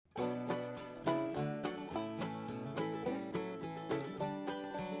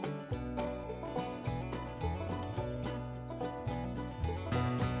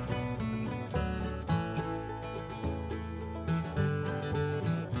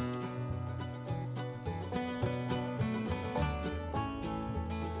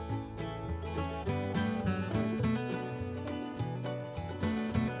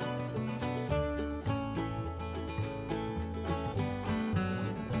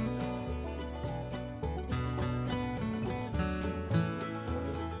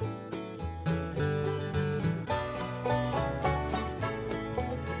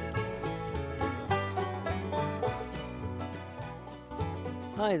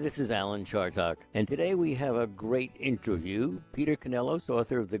Hi, this is Alan Chartock, and today we have a great interview. Peter Canellos,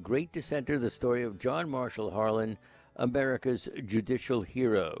 author of The Great Dissenter, the story of John Marshall Harlan, America's judicial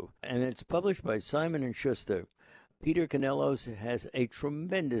hero. And it's published by Simon & Schuster. Peter Canellos has a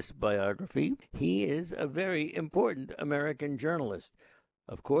tremendous biography. He is a very important American journalist.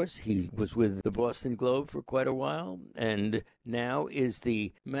 Of course, he was with the Boston Globe for quite a while, and now is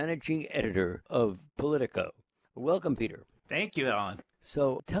the managing editor of Politico. Welcome, Peter. Thank you, Alan.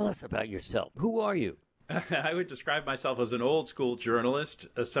 So tell us about yourself. Who are you? I would describe myself as an old school journalist,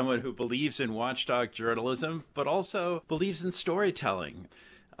 as someone who believes in watchdog journalism, but also believes in storytelling.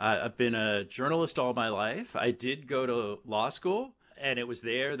 I've been a journalist all my life. I did go to law school, and it was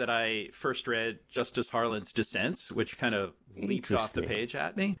there that I first read Justice Harlan's dissents, which kind of leaped off the page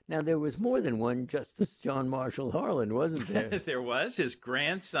at me. Now, there was more than one Justice John Marshall Harlan, wasn't there? There was. His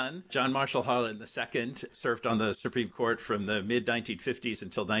grandson, John Marshall Harlan II, served on the Supreme Court from the mid-1950s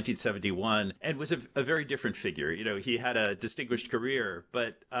until 1971, and was a very different figure. You know, he had a distinguished career,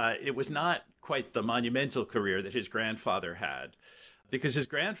 but it was not quite the monumental career that his grandfather had. Because his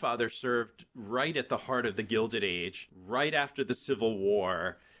grandfather served right at the heart of the Gilded Age, right after the Civil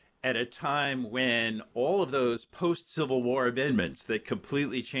War, at a time when all of those post-Civil War amendments that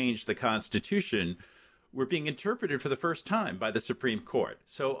completely changed the Constitution were being interpreted for the first time by the Supreme Court.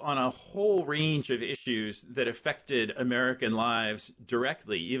 So on a whole range of issues that affected American lives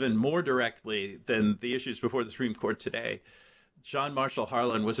directly, even more directly than the issues before the Supreme Court today, John Marshall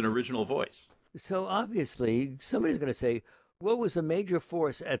Harlan was an original voice. So obviously, somebody's going to say, what was a major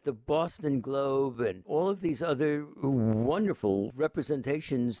force at the Boston Globe and all of these other wonderful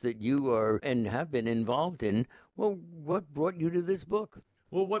representations that you are and have been involved in? Well, what brought you to this book?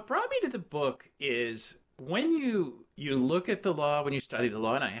 Well, what brought me to the book is when you look at the law, when you study the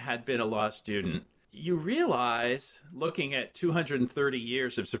law, and I had been a law student, you realize, looking at 230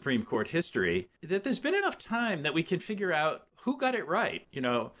 years of Supreme Court history, that there's been enough time that we can figure out who got it right. You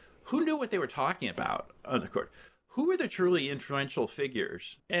know, who knew what they were talking about on the court? Who were the truly influential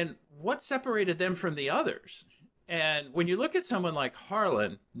figures, and what separated them from the others? And when you look at someone like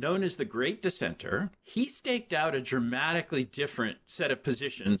Harlan, known as the Great Dissenter, he staked out a dramatically different set of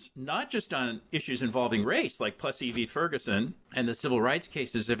positions, not just on issues involving race, like Plessy v. Ferguson and the civil rights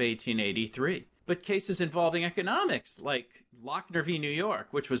cases of 1883, but cases involving economics, like Lochner v. New York,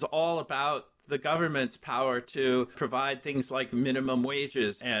 which was all about the government's power to provide things like minimum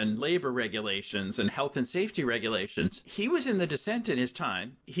wages and labor regulations and health and safety regulations. He was in the dissent in his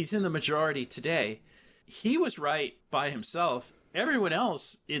time. He's in the majority today. He was right by himself. Everyone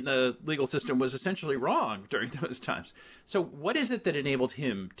else in the legal system was essentially wrong during those times. So what is it that enabled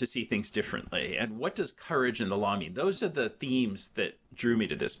him to see things differently? And what does courage in the law mean? Those are the themes that drew me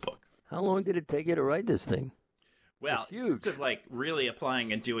to this book. How long did it take you to write this thing? Well, in terms of like really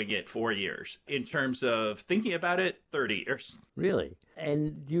applying and doing it, 4 years. In terms of thinking about it, 30 years. Really?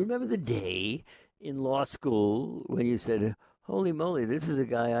 And do you remember the day in law school when you said, holy moly, this is a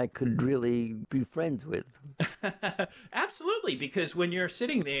guy I could really be friends with? Absolutely, because when you're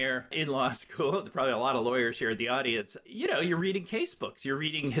sitting there in law school, there are probably a lot of lawyers here in the audience, you know, you're reading case books, you're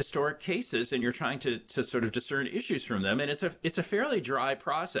reading historic cases, and you're trying to sort of discern issues from them. And it's a fairly dry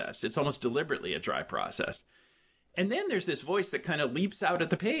process. It's almost deliberately a dry process. And then there's this voice that kind of leaps out at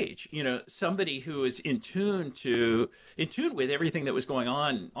the page, you know, somebody who is in tune with everything that was going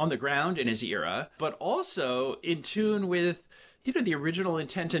on the ground in his era, but also in tune with, you know, the original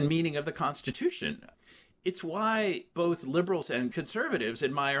intent and meaning of the Constitution. It's why both liberals and conservatives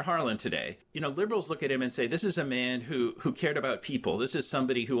admire Harlan today. You know, liberals look at him and say, this is a man who cared about people. This is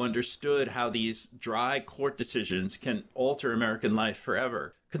somebody who understood how these dry court decisions can alter American life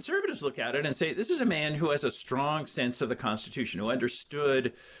forever. Conservatives look at it and say, this is a man who has a strong sense of the Constitution, who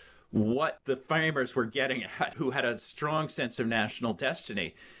understood what the framers were getting at, who had a strong sense of national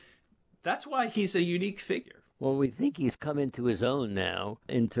destiny. That's why he's a unique figure. Well, we think he's come into his own now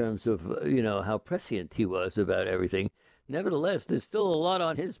in terms of, you know, how prescient he was about everything. Nevertheless, there's still a lot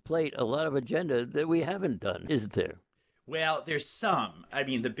on his plate, a lot of agenda that we haven't done, isn't there? Well, there's some. I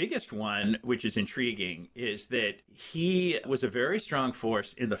mean, the biggest one, which is intriguing, is that he was a very strong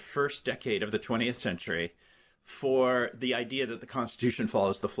force in the first decade of the 20th century for the idea that the Constitution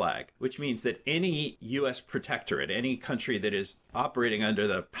follows the flag, which means that any U.S. protectorate, any country that is operating under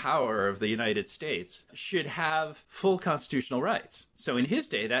the power of the United States, should have full constitutional rights. So in his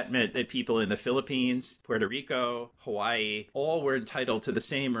day, that meant that people in the Philippines, Puerto Rico, Hawaii, all were entitled to the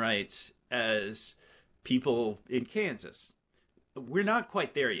same rights as people in Kansas. we're not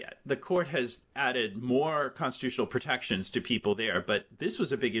quite there yet. The court has added more constitutional protections to people there, but this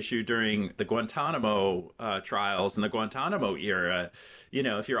was a big issue during the Guantanamo trials and the Guantanamo era. You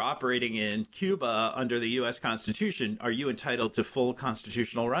know, if you're operating in Cuba under the U.S. Constitution, are you entitled to full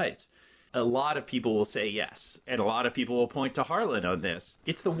constitutional rights? A lot of people will say yes, and a lot of people will point to Harlan on this.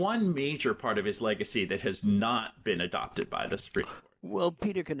 It's the one major part of his legacy that has not been adopted by the Supreme Court. Well,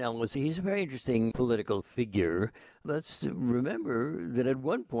 Peter Canellos, he's a very interesting political figure. Let's remember that at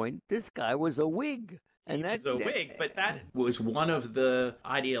one point, this guy was a Whig. And that's a Whig, but that was one of the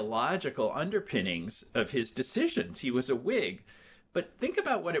ideological underpinnings of his decisions. He was a Whig. But think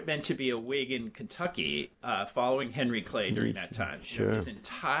about what it meant to be a Whig in Kentucky following Henry Clay during that time. Sure. His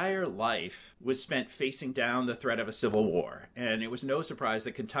entire life was spent facing down the threat of a civil war. And it was no surprise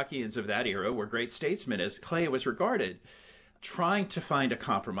that Kentuckians of that era were great statesmen, as Clay was regarded, trying to find a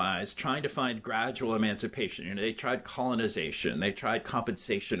compromise, trying to find gradual emancipation. You know, they tried colonization, they tried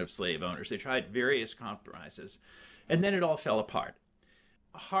compensation of slave owners, they tried various compromises, and then it all fell apart.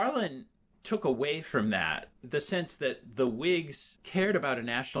 Harlan took away from that the sense that the Whigs cared about a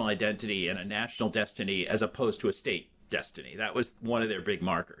national identity and a national destiny as opposed to a state destiny. That was one of their big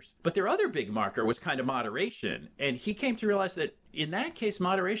markers. But their other big marker was kind of moderation, and he came to realize that in that case,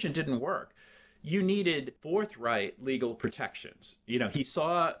 moderation didn't work. You needed forthright legal protections. You know, he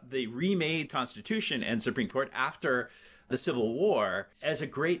saw the remade Constitution and Supreme Court after the Civil War as a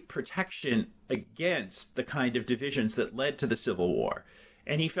great protection against the kind of divisions that led to the Civil War.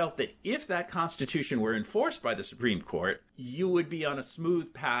 And he felt that if that Constitution were enforced by the Supreme Court, you would be on a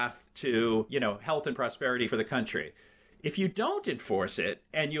smooth path to, you know, health and prosperity for the country. If you don't enforce it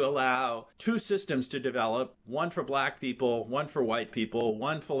and you allow two systems to develop, one for black people, one for white people,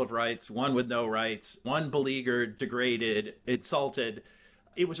 one full of rights, one with no rights, one beleaguered, degraded, insulted,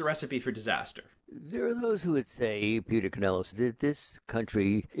 it was a recipe for disaster. There are those who would say, Peter Canellos, that this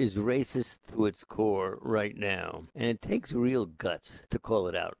country is racist to its core right now, and it takes real guts to call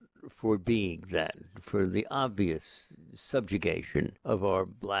it out for being that, for the obvious subjugation of our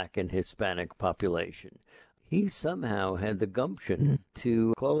black and Hispanic population. He somehow had the gumption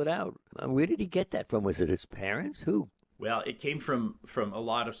to call it out. Where did he get that from? Was it his parents? Who? Well, it came from a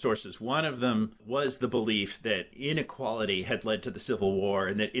lot of sources. One of them was the belief that inequality had led to the Civil War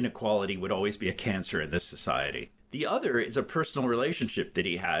and that inequality would always be a cancer in this society. The other is a personal relationship that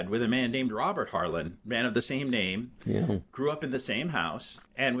he had with a man named Robert Harlan, man of the same name, grew up in the same house,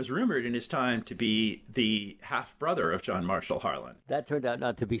 and was rumored in his time to be the half-brother of John Marshall Harlan. That turned out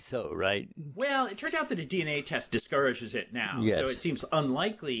not to be so, right? Well, it turned out that a DNA test discourages it now. Yes. So it seems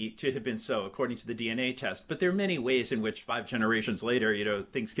unlikely to have been so, according to the DNA test. But there are many ways in which 5 generations later, you know,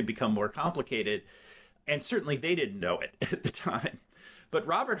 things can become more complicated. And certainly they didn't know it at the time. But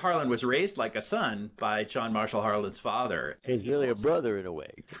Robert Harlan was raised like a son by John Marshall Harlan's father. He's really a brother in a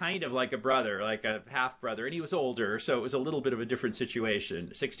way. Kind of like a brother, like a half-brother. And he was older, so it was a little bit of a different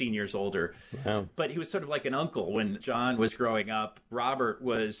situation, 16 years older. Wow. But he was sort of like an uncle when John was growing up. Robert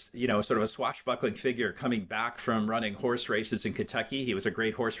was, you know, sort of a swashbuckling figure coming back from running horse races in Kentucky. He was a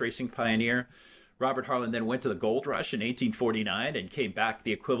great horse racing pioneer. Robert Harlan then went to the gold rush in 1849 and came back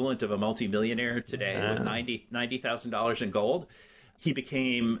the equivalent of a multimillionaire today with $90,000 in gold. He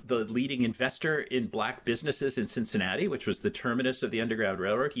became the leading investor in black businesses in Cincinnati, which was the terminus of the Underground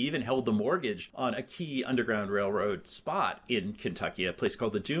Railroad. He even held the mortgage on a key Underground Railroad spot in Kentucky, a place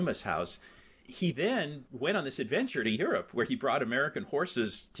called the Dumas House. He then went on this adventure to Europe, where he brought American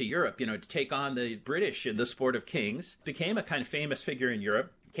horses to Europe, you know, to take on the British in the sport of kings, became a kind of famous figure in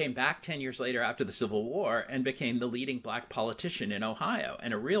Europe, came back 10 years later after the Civil War and became the leading black politician in Ohio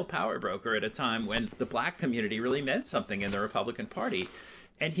and a real power broker at a time when the black community really meant something in the Republican Party.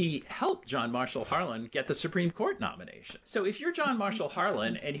 And he helped John Marshall Harlan get the Supreme Court nomination. So if you're John Marshall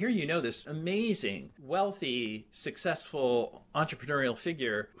Harlan, and here you know this amazing, wealthy, successful entrepreneurial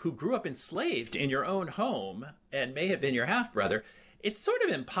figure who grew up enslaved in your own home and may have been your half-brother, it's sort of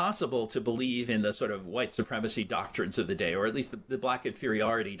impossible to believe in the sort of white supremacy doctrines of the day, or at least the black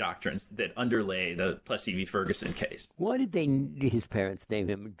inferiority doctrines that underlay the Plessy v. Ferguson case. Why did his parents name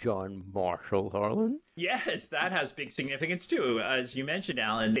him John Marshall Harlan? Yes, that has big significance too. As you mentioned,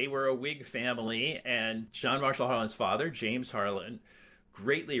 Alan, they were a Whig family, and John Marshall Harlan's father, James Harlan,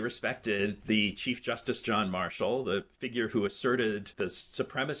 greatly respected the Chief Justice John Marshall, the figure who asserted the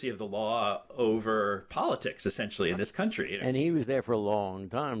supremacy of the law over politics, essentially, in this country. And he was there for a long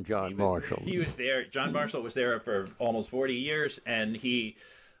time, John Marshall. He was there. John Marshall was there for almost 40 years, and he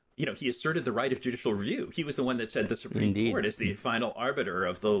asserted the right of judicial review. He was the one that said the Supreme Court is the final arbiter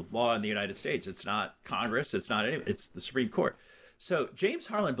of the law in the United States. It's not Congress. It's not it's the Supreme Court. So James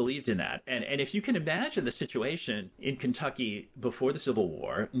Harlan believed in that. And if you can imagine the situation in Kentucky before the Civil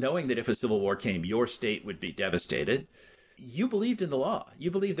War, knowing that if a Civil War came, your state would be devastated, you believed in the law.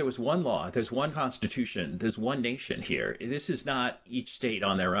 You believed there was one law, there's one constitution, there's one nation here. This is not each state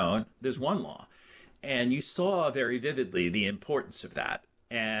on their own. There's one law. And you saw very vividly the importance of that.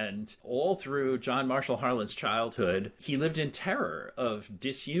 And all through John Marshall Harlan's childhood, he lived in terror of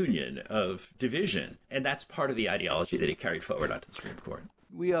disunion, of division. And that's part of the ideology that he carried forward onto the Supreme Court.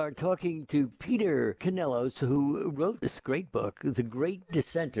 We are talking to Peter Canellos, who wrote this great book, The Great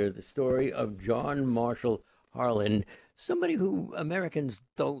Dissenter, the story of John Marshall Harlan, somebody who Americans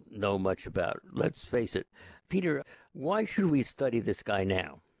don't know much about, let's face it. Peter, why should we study this guy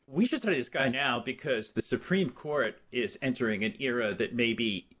now? We should study this guy now because the Supreme Court is entering an era that may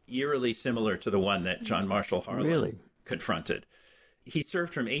be eerily similar to the one that John Marshall Harlan confronted. He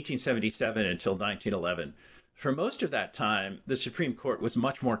served from 1877 until 1911. For most of that time, the Supreme Court was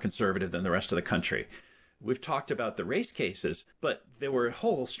much more conservative than the rest of the country. We've talked about the race cases, but there were a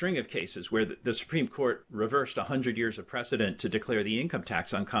whole string of cases where the Supreme Court reversed 100 years of precedent to declare the income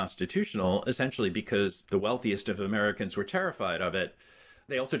tax unconstitutional, essentially because the wealthiest of Americans were terrified of it.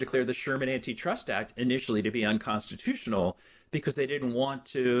 They also declared the Sherman Antitrust Act initially to be unconstitutional because they didn't want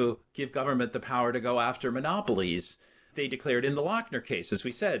to give government the power to go after monopolies. They declared in the Lochner case, as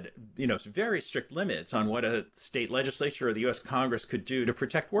we said, very strict limits on what a state legislature or the U.S. Congress could do to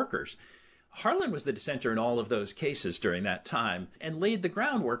protect workers. Harlan was the dissenter in all of those cases during that time and laid the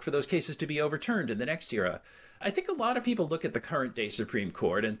groundwork for those cases to be overturned in the next era. I think a lot of people look at the current day Supreme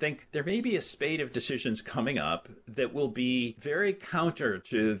Court and think there may be a spate of decisions coming up that will be very counter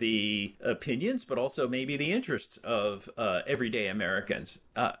to the opinions, but also maybe the interests of everyday Americans.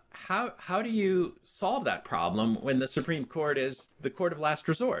 How do you solve that problem when the Supreme Court is the court of last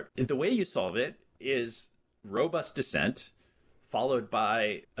resort? The way you solve it is robust dissent, followed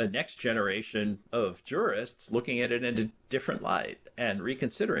by a next generation of jurists looking at it in a different light and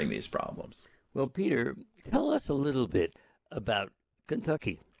reconsidering these problems. Well, Peter, tell us a little bit about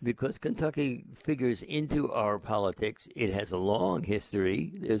Kentucky, because Kentucky figures into our politics. It has a long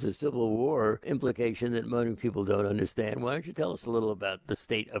history. There's a Civil War implication that many people don't understand. Why don't you tell us a little about the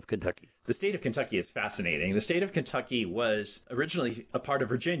state of Kentucky? The state of Kentucky is fascinating. The state of Kentucky was originally a part of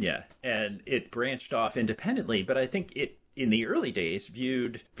Virginia, and it branched off independently, but I think it in the early days,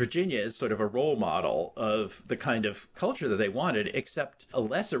 viewed Virginia as sort of a role model of the kind of culture that they wanted, except a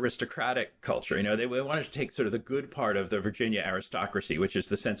less aristocratic culture. They wanted to take sort of the good part of the Virginia aristocracy, which is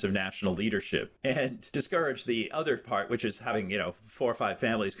the sense of national leadership, and discourage the other part, which is having, 4 or 5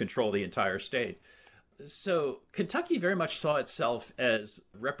 families control the entire state. So Kentucky very much saw itself as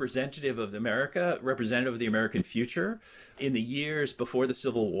representative of America, representative of the American future. In the years before the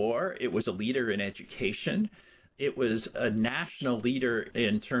Civil War, it was a leader in education. It was a national leader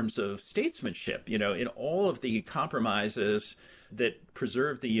in terms of statesmanship, in all of the compromises that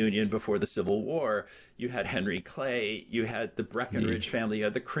preserved the Union before the Civil War. You had Henry Clay, you had the Breckinridge family, you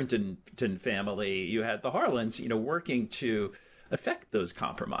had the Clinton family, you had the Harlans, working to effect those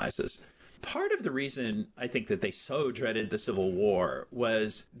compromises. Part of the reason I think that they so dreaded the Civil War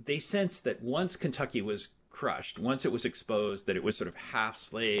was they sensed that once Kentucky was crushed, once it was exposed that it was sort of half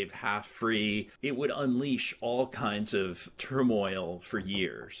slave, half free, it would unleash all kinds of turmoil for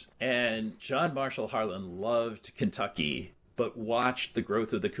years. And John Marshall Harlan loved Kentucky, but watched the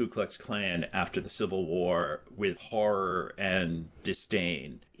growth of the Ku Klux Klan after the Civil War with horror and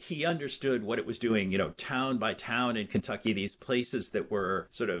disdain. He understood what it was doing, town by town in Kentucky, these places that were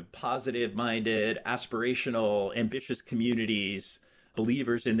sort of positive-minded, aspirational, ambitious communities,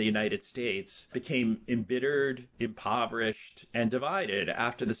 believers in the United States, became embittered, impoverished, and divided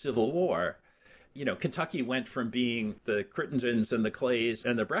after the Civil War. Kentucky went from being the Crittendens and the Clays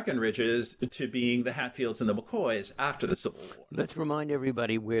and the Breckinridges to being the Hatfields and the McCoys after the Civil War. Let's remind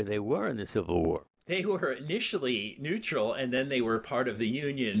everybody where they were in the Civil War. They were initially neutral, and then they were part of the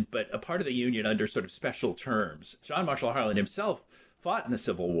Union, but a part of the Union under sort of special terms. John Marshall Harlan himself fought in the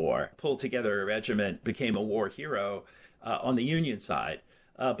Civil War, pulled together a regiment, became a war hero on the Union side.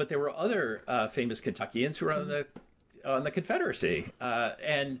 But there were other famous Kentuckians who were on the Confederacy.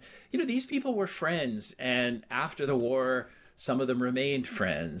 And these people were friends. And after the war, some of them remained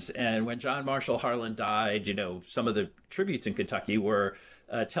friends. And when John Marshall Harlan died, some of the tributes in Kentucky were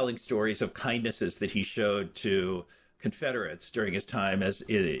telling stories of kindnesses that he showed to Confederates during his time as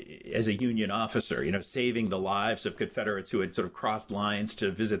a Union officer, saving the lives of Confederates who had sort of crossed lines to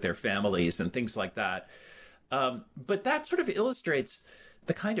visit their families and things like that. But that sort of illustrates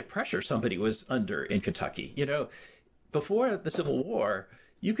the kind of pressure somebody was under in Kentucky. Before the Civil War,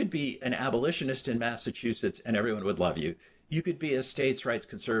 you could be an abolitionist in Massachusetts and everyone would love you. you could be a states' rights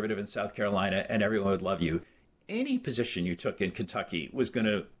conservative in South Carolina and everyone would love you. Any position you took in Kentucky was going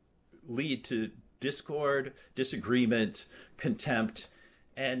to lead to discord, disagreement, contempt,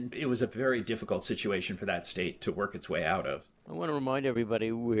 and it was a very difficult situation for that state to work its way out of. I want to remind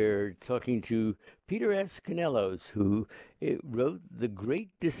everybody we're talking to Peter S. Canellos, who wrote The Great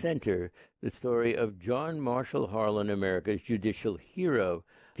Dissenter, the story of John Marshall Harlan, America's judicial hero.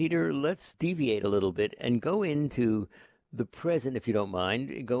 Peter, let's deviate a little bit and go into the present, if you don't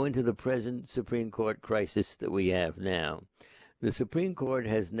mind, go into the present Supreme Court crisis that we have now. The Supreme Court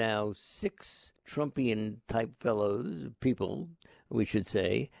has now 6 Trumpian-type people, we should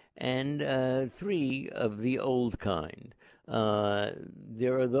say, and 3 of the old kind.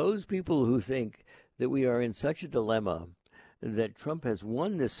 There are those people who think that we are in such a dilemma that Trump has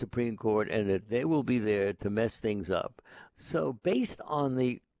won this Supreme Court and that they will be there to mess things up. So based on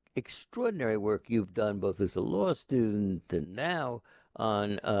the extraordinary work you've done, both as a law student and now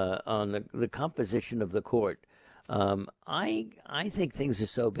on the composition of the court, I think things are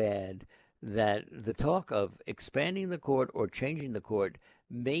so bad that the talk of expanding the court or changing the court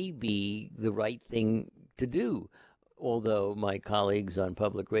may be the right thing to do, although my colleagues on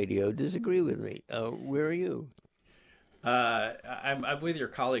public radio disagree with me. Where are you? I'm with your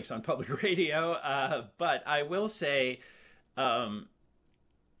colleagues on public radio, but I will say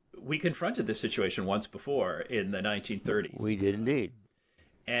we confronted this situation once before in the 1930s. We did indeed.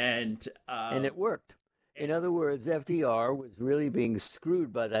 And it worked. In other words, FDR was really being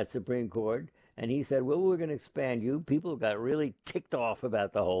screwed by that Supreme Court, and he said, well, we're going to expand you. People got really ticked off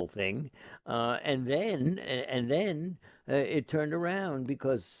about the whole thing. And then it turned around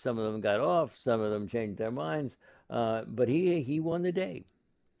because some of them got off, some of them changed their minds, but he won the day.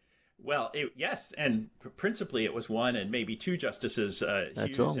 Well, yes, and principally it was one and maybe 2 justices,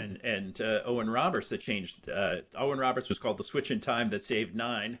 Hughes and Owen Roberts, that changed. Owen Roberts was called the switch in time that saved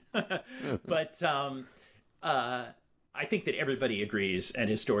 9. But I think that everybody agrees, and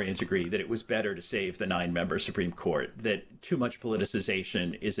historians agree, that it was better to save the 9-member Supreme Court, that too much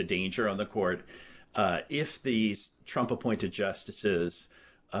politicization is a danger on the court. If these Trump-appointed justices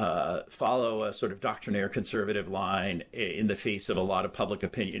follow a sort of doctrinaire conservative line in the face of a lot of public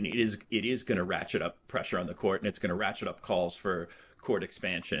opinion, it is going to ratchet up pressure on the court, and it's going to ratchet up calls for court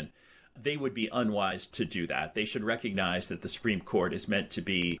expansion. They would be unwise to do that. They should recognize that the Supreme Court is meant to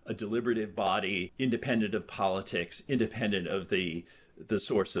be a deliberative body, independent of politics, independent of the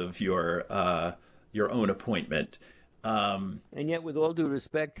source of your own appointment. And yet, with all due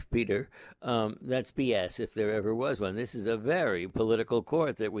respect, Peter, that's BS if there ever was one. This is a very political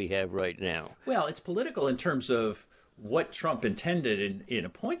court that we have right now. Well, it's political in terms of what Trump intended in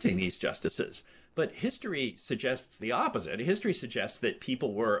appointing these justices. But history suggests the opposite. History suggests that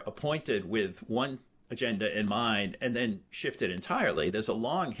people were appointed with one agenda in mind and then shifted entirely. There's a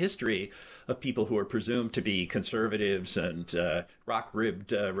long history of people who are presumed to be conservatives and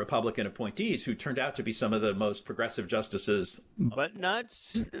rock-ribbed Republican appointees who turned out to be some of the most progressive justices. But not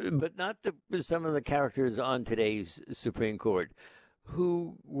some of the characters on today's Supreme Court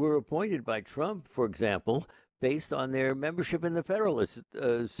who were appointed by Trump, for example, based on their membership in the Federalist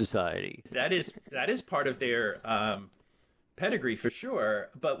Society. That is part of their pedigree for sure,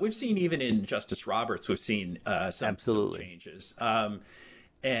 but we've seen even in Justice Roberts, we've seen some changes.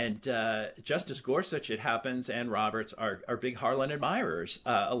 And Justice Gorsuch, it happens, and Roberts are big Harlan admirers.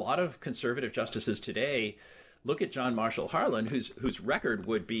 A lot of conservative justices today look at John Marshall Harlan, whose record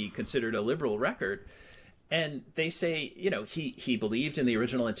would be considered a liberal record, and they say, he believed in the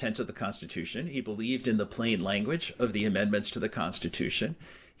original intent of the Constitution. He believed in the plain language of the amendments to the Constitution.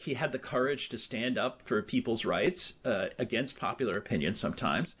 He had the courage to stand up for people's rights against popular opinion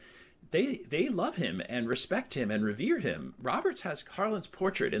sometimes. They love him and respect him and revere him. Roberts has Harlan's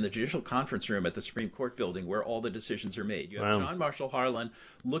portrait in the Judicial Conference Room at the Supreme Court building where all the decisions are made. You have John Marshall Harlan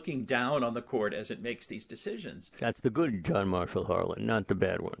looking down on the court as it makes these decisions. That's the good John Marshall Harlan, not the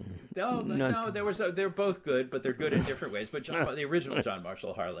bad one. No, they're both good, but they're good in different ways. But the original John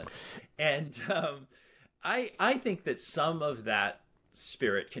Marshall Harlan. And I think that some of that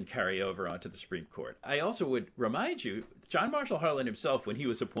spirit can carry over onto the Supreme Court. I also would remind you, John Marshall Harlan himself, when he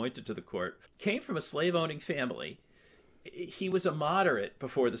was appointed to the court, came from a slave-owning family. He was a moderate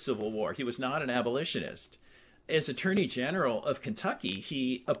before the Civil War. He was not an abolitionist. As Attorney General of Kentucky,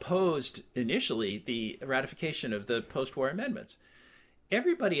 he opposed initially the ratification of the post-war amendments.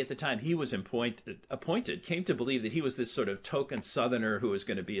 Everybody at the time he was appointed came to believe that he was this sort of token Southerner who was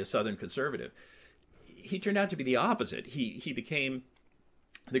going to be a Southern conservative. He turned out to be the opposite. He became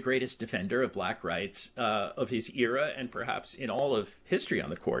the greatest defender of black rights of his era and perhaps in all of history on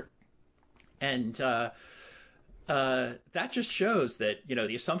the court. And that just shows that,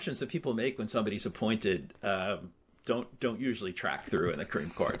 the assumptions that people make when somebody's appointed don't usually track through in the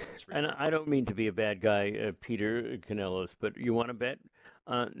Supreme Court. And I don't mean to be a bad guy, Peter Canellos, but you want to bet?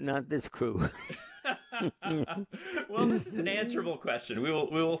 Not this crew. Well, this is an answerable question. We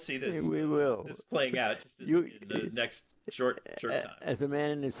will see this. We will. This playing out just in the next short time. As a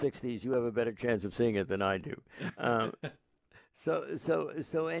man in his 60s, you have a better chance of seeing it than I do.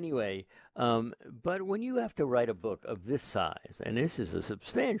 So anyway, but when you have to write a book of this size, and this is a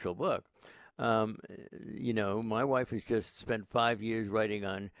substantial book, my wife has just spent 5 years writing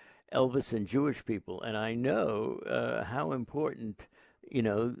on Elvis and Jewish people, and I know how important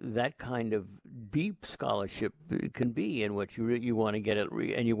that kind of deep scholarship can be in what you want to get it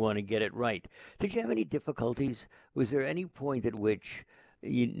and you want to get it right. Did you have any difficulties? Was there any point at which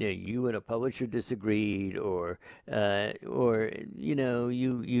you and a publisher disagreed, or you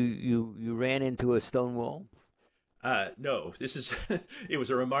ran into a stone wall? No, it was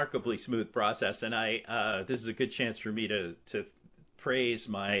a remarkably smooth process, and this is a good chance for me to praise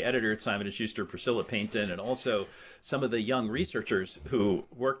my editor at Simon & Schuster, Priscilla Paynton, and also some of the young researchers who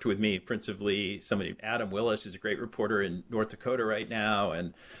worked with me, principally Adam Willis, who's a great reporter in North Dakota right now,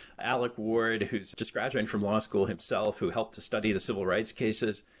 and Alec Ward, who's just graduating from law school himself, who helped to study the civil rights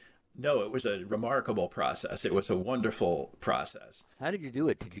cases. No, it was a remarkable process. It was a wonderful process. How did you do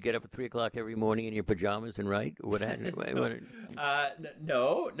it? Did you get up at 3 o'clock every morning in your pajamas and write? What happened?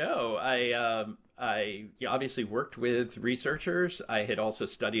 No. I obviously worked with researchers. I had also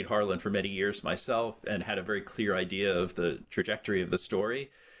studied Harlan for many years myself and had a very clear idea of the trajectory of the story.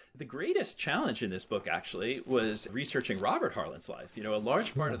 The greatest challenge in this book, actually, was researching Robert Harlan's life. A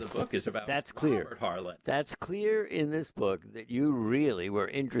large part of the book is about Robert Harlan. That's clear in this book that you really were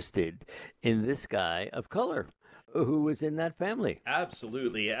interested in this guy of color who was in that family.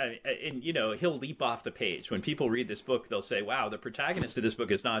 Absolutely. And he'll leap off the page. When people read this book, they'll say, wow, the protagonist of this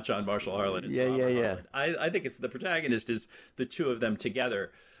book is not John Marshall Harlan. It's Robert Harlan. I think the protagonist is the two of them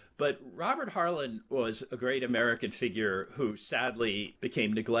together. But Robert Harlan was a great American figure who sadly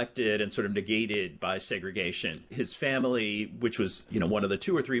became neglected and sort of negated by segregation. His family, which was, one of the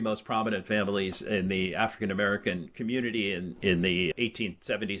 2 or 3 most prominent families in the African American community in the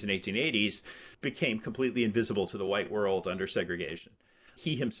 1870s and 1880s, became completely invisible to the white world under segregation.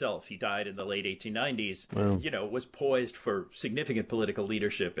 He himself, he died in the late 1890s, was poised for significant political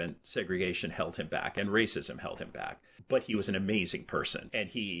leadership, and segregation held him back and racism held him back. But he was an amazing person, and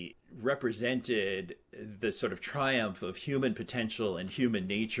he represented the sort of triumph of human potential and human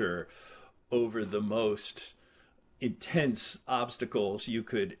nature over the most intense obstacles you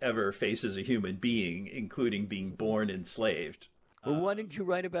could ever face as a human being, including being born enslaved. Well, why didn't you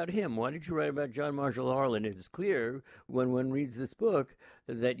write about him? Why did you write about John Marshall Harlan? It's clear when one reads this book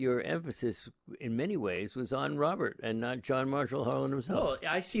that your emphasis in many ways was on Robert and not John Marshall Harlan himself. Well,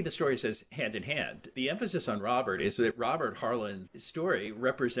 I see the stories as hand in hand. The emphasis on Robert is that Robert Harlan's story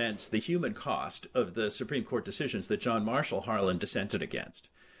represents the human cost of the Supreme Court decisions that John Marshall Harlan dissented against.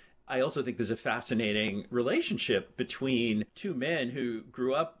 I also think there's a fascinating relationship between two men who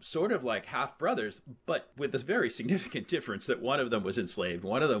grew up sort of like half brothers, but with this very significant difference that one of them was enslaved,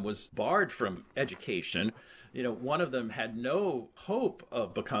 one of them was barred from education. One of them had no hope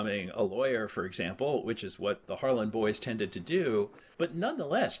of becoming a lawyer, for example, which is what the Harlan boys tended to do, but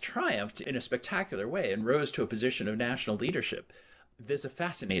nonetheless triumphed in a spectacular way and rose to a position of national leadership. There's a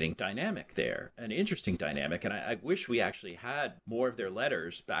fascinating dynamic there, an interesting dynamic, and I wish we actually had more of their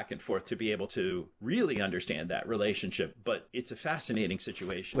letters back and forth to be able to really understand that relationship, but it's a fascinating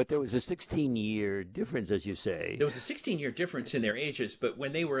situation. But there was a 16-year difference, as you say. There was a 16-year difference in their ages, but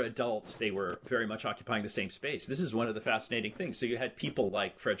when they were adults, they were very much occupying the same space. This is one of the fascinating things. So you had people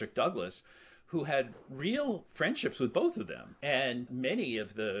like Frederick Douglass, who had real friendships with both of them. And many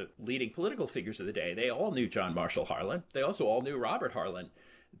of the leading political figures of the day, they all knew John Marshall Harlan. They also all knew Robert Harlan.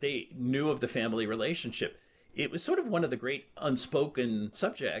 They knew of the family relationship. It was sort of one of the great unspoken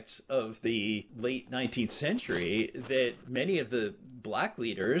subjects of the late 19th century that many of the black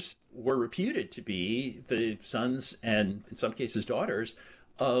leaders were reputed to be the sons and, in some cases, daughters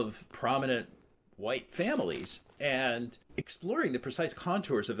of prominent white families. And exploring the precise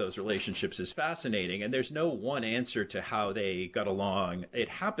contours of those relationships is fascinating. And there's no one answer to how they got along. It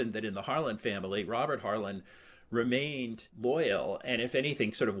happened that in the Harlan family, Robert Harlan remained loyal and, if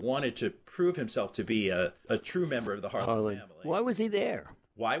anything, sort of wanted to prove himself to be a true member of the Harlan family. Why was he there?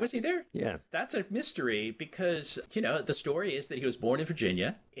 Why was he there? Yeah. That's a mystery because, the story is that he was born in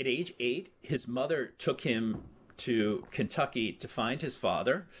Virginia. At age 8, his mother took him to Kentucky to find his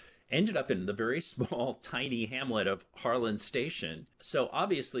father. ended up in the very small, tiny hamlet of Harlan Station. So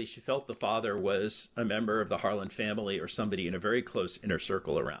obviously she felt the father was a member of the Harlan family or somebody in a very close inner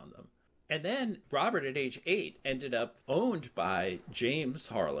circle around them. And then Robert, at age 8, ended up owned by James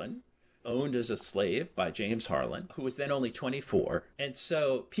Harlan, owned as a slave by James Harlan, who was then only 24. And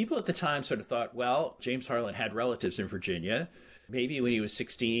so people at the time sort of thought, well, James Harlan had relatives in Virginia. Maybe when he was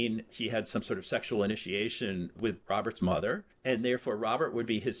 16, he had some sort of sexual initiation with Robert's mother, and therefore Robert would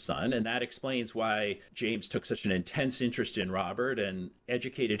be his son. And that explains why James took such an intense interest in Robert and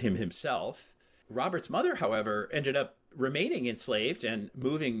educated him himself. Robert's mother, however, ended up remaining enslaved and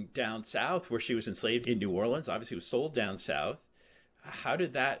moving down south, where she was enslaved in New Orleans. Obviously, was sold down south. How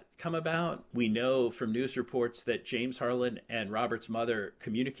did that come about? We know from news reports that James Harlan and Robert's mother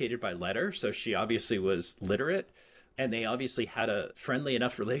communicated by letter, so she obviously was literate. And they obviously had a friendly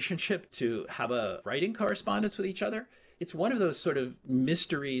enough relationship to have a writing correspondence with each other. It's one of those sort of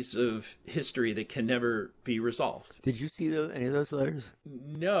mysteries of history that can never be resolved. Did you see any of those letters?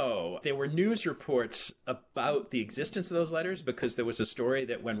 No. There were news reports about the existence of those letters because there was a story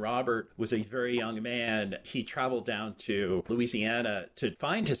that when Robert was a very young man, he traveled down to Louisiana to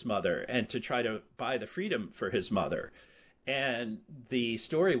find his mother and to try to buy the freedom for his mother. And the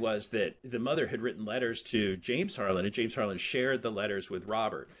story was that the mother had written letters to James Harlan, and James Harlan shared the letters with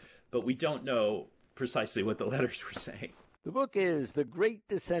Robert. But we don't know precisely what the letters were saying. The book is The Great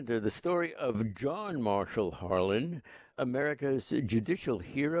Dissenter, the story of John Marshall Harlan, America's judicial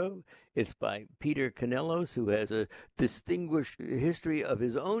hero. It's by Peter Canellos, who has a distinguished history of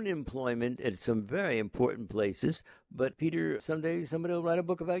his own employment at some very important places. But Peter, someday somebody will write a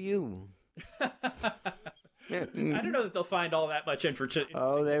book about you. I don't know that they'll find all that much information.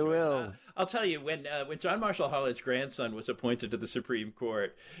 Oh, they will. I'll tell you, when John Marshall Harlan's grandson was appointed to the Supreme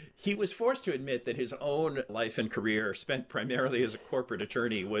Court, he was forced to admit that his own life and career, spent primarily as a corporate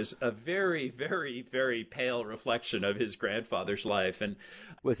attorney, was a very, very, very pale reflection of his grandfather's life. And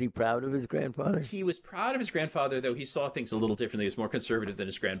was he proud of his grandfather? He was proud of his grandfather, though he saw things a little differently. He was more conservative than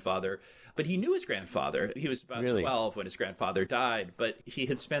his grandfather. But he knew his grandfather. He was about 12 when his grandfather died, but he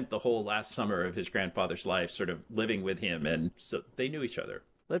had spent the whole last summer of his grandfather's life sort of living with him, and so they knew each other.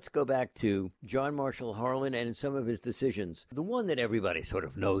 Let's go back to John Marshall Harlan and some of his decisions. The one that everybody sort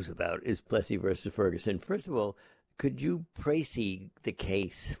of knows about is Plessy versus Ferguson. First of all, could you précis the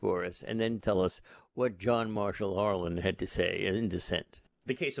case for us and then tell us what John Marshall Harlan had to say in dissent?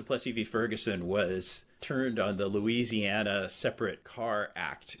 The case of Plessy v. Ferguson was turned on the Louisiana Separate Car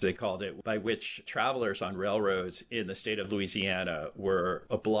Act, they called it, by which travelers on railroads in the state of Louisiana were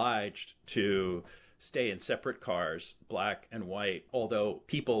obliged to stay in separate cars, black and white, although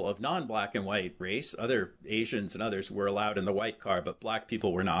people of non-black and white race, other Asians and others, were allowed in the white car, but black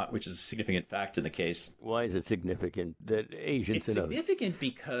people were not, which is a significant fact in the case. Why is it significant that Asians It's significant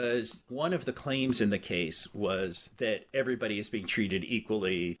because one of the claims in the case was that everybody is being treated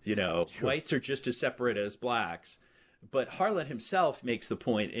equally. You know, Sure. Whites are just as separate as blacks. But Harlan himself makes the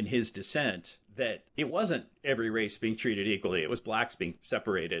point in his dissent that it wasn't every race being treated equally. It was blacks being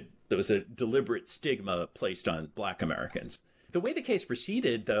separated. There was a deliberate stigma placed on black Americans. The way the case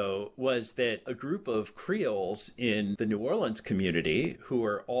proceeded, though, was that a group of Creoles in the New Orleans community, who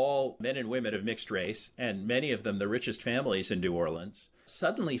were all men and women of mixed race, and many of them the richest families in New Orleans,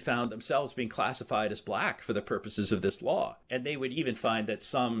 suddenly found themselves being classified as black for the purposes of this law. And they would even find that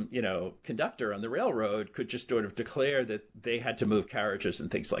some, conductor on the railroad could just sort of declare that they had to move carriages and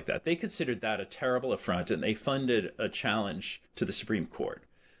things like that. They considered that a terrible affront, and they funded a challenge to the Supreme Court.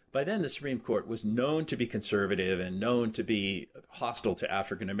 By then, the Supreme Court was known to be conservative and known to be hostile to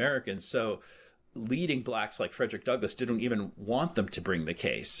African Americans. So leading blacks like Frederick Douglass didn't even want them to bring the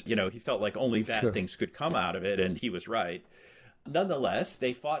case. He felt like only bad things could come out of it, and he was right. Nonetheless,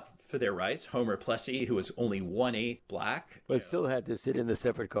 they fought for their rights. Homer Plessy, who was only 1/8 black, but still had to sit in the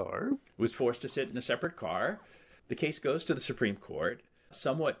separate car, was forced to sit in a separate car. The case goes to the Supreme Court.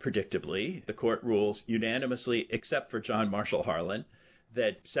 Somewhat predictably, the court rules unanimously, except for John Marshall Harlan,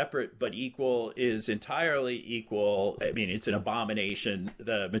 that separate but equal is entirely equal. I mean, it's an abomination.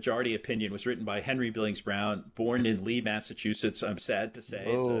 The majority opinion was written by Henry Billings Brown, born in Lee, Massachusetts. I'm sad to say.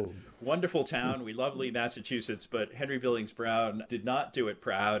 It's a wonderful town. We love Lee, Massachusetts, but Henry Billings Brown did not do it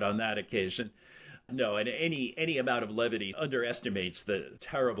proud on that occasion. No, and any amount of levity underestimates the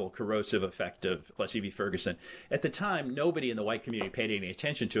terrible corrosive effect of Plessy v. Ferguson. At the time, nobody in the white community paid any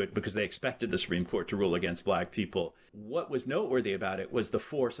attention to it because they expected the Supreme Court to rule against black people. What was noteworthy about it was the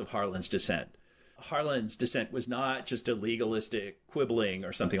force of Harlan's dissent. Harlan's dissent was not just a legalistic quibbling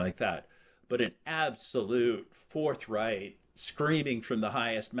or something like that, but an absolute forthright, screaming from the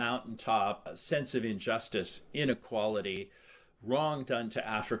highest mountaintop, a sense of injustice, inequality, wrong done to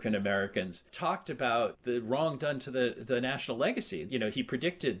African Americans, talked about the wrong done to the national legacy. He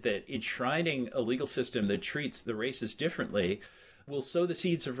predicted that enshrining a legal system that treats the races differently will sow the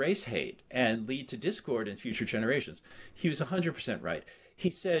seeds of race hate and lead to discord in future generations. He was 100% right. He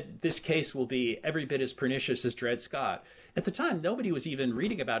said this case will be every bit as pernicious as Dred Scott. At the time, nobody was even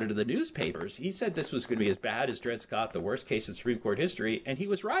reading about it in the newspapers. He said this was going to be as bad as Dred Scott, the worst case in Supreme Court history, and he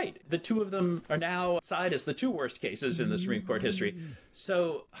was right. The two of them are now cited as the two worst cases in the Supreme Court history.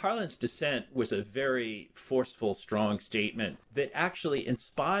 So Harlan's dissent was a very forceful, strong statement that actually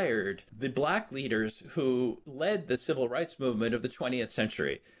inspired the Black leaders who led the civil rights movement of the 20th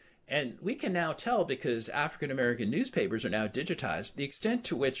century. And we can now tell, because African-American newspapers are now digitized, the extent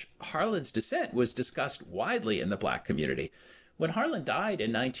to which Harlan's dissent was discussed widely in the Black community. When Harlan died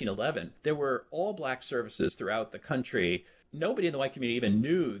in 1911, there were all Black services throughout the country. Nobody in the white community even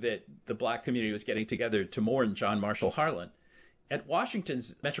knew that the Black community was getting together to mourn John Marshall Harlan. At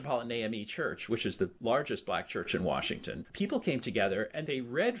Washington's Metropolitan AME Church, which is the largest Black church in Washington, people came together and they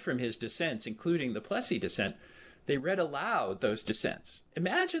read from his dissents, including the Plessy dissent. They read aloud those dissents.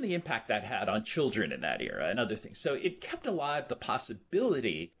 Imagine the impact that had on children in that era and other things. So it kept alive the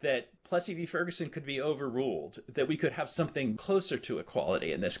possibility that Plessy v. Ferguson could be overruled, that we could have something closer to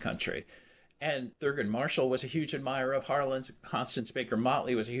equality in this country. And Thurgood Marshall was a huge admirer of Harlan's. Constance Baker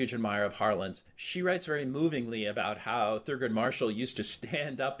Motley was a huge admirer of Harlan's. She writes very movingly about how Thurgood Marshall used to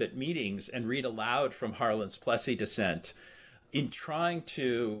stand up at meetings and read aloud from Harlan's Plessy dissent in trying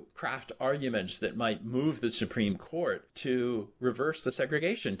to craft arguments that might move the Supreme Court to reverse the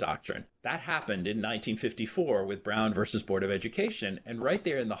segregation doctrine. That happened in 1954 with Brown versus Board of Education. And right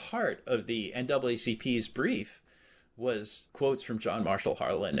there in the heart of the NAACP's brief was quotes from John Marshall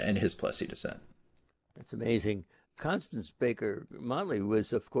Harlan and his Plessy dissent. That's amazing. Constance Baker Motley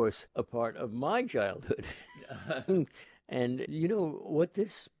was, of course, a part of my childhood. And you know, what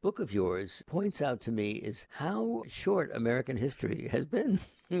this book of yours points out to me is how short American history has been.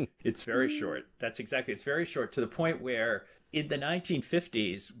 It's very short. That's exactly. It's very short, to the point where in the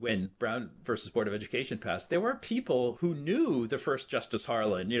 1950s, when Brown versus Board of Education passed, there were people who knew the first Justice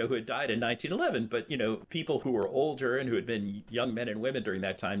Harlan, who had died in 1911. But, people who were older and who had been young men and women during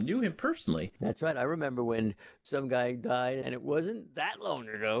that time knew him personally. That's right. I remember when some guy died, and it wasn't that long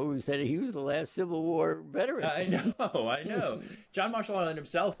ago, who said he was the last Civil War veteran. I know. John Marshall Harlan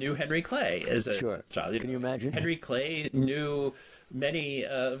himself knew Henry Clay as a child. Can you imagine? Henry Clay knew many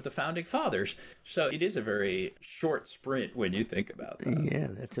of the founding fathers. So it is a very short sprint when you think about that. Yeah,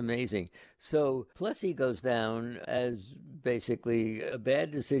 that's amazing. So Plessy goes down as basically a bad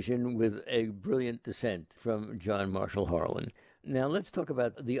decision with a brilliant dissent from John Marshall Harlan. Now let's talk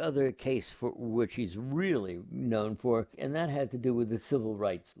about the other case for which he's really known for, and that had to do with the civil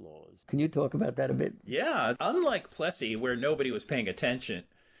rights laws. Can you talk about that a bit? Yeah. Unlike Plessy, where nobody was paying attention,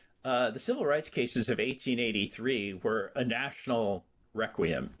 the civil rights cases of 1883 were a national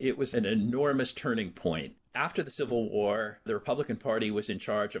requiem. It was an enormous turning point. After the Civil War, the Republican Party was in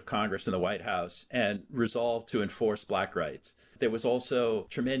charge of Congress and the White House and resolved to enforce Black rights. There was also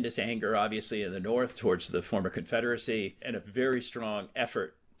tremendous anger, obviously, in the North towards the former Confederacy, and a very strong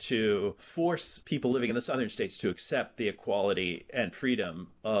effort to force people living in the southern states to accept the equality and freedom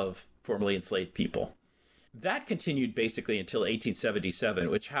of formerly enslaved people. That continued basically until 1877,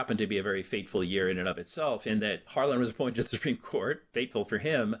 which happened to be a very fateful year in and of itself, in that Harlan was appointed to the Supreme Court, fateful for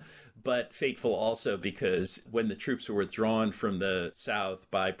him, but fateful also because when the troops were withdrawn from the South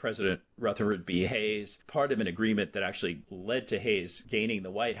by President Rutherford B. Hayes, part of an agreement that actually led to Hayes gaining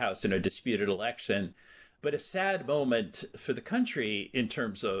the White House in a disputed election, but a sad moment for the country in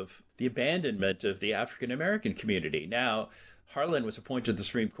terms of the abandonment of the African American community. Now, Harlan was appointed to the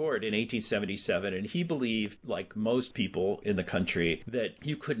Supreme Court in 1877, and he believed, like most people in the country, that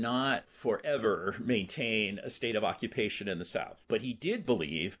you could not forever maintain a state of occupation in the South. But he did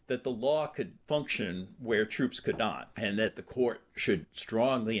believe that the law could function where troops could not, and that the court should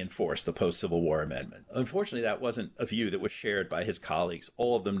strongly enforce the post-Civil War amendment. Unfortunately, that wasn't a view that was shared by his colleagues,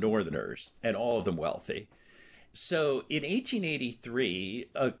 all of them Northerners, and all of them wealthy. So in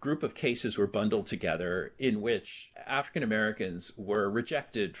 1883, a group of cases were bundled together in which African Americans were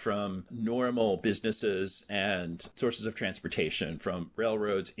rejected from normal businesses and sources of transportation, from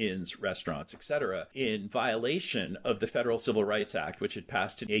railroads, inns, restaurants, etc., in violation of the Federal Civil Rights Act, which had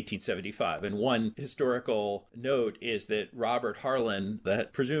passed in 1875. And one historical note is that Robert Harlan, the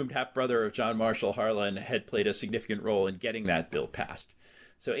presumed half-brother of John Marshall Harlan, had played a significant role in getting that bill passed.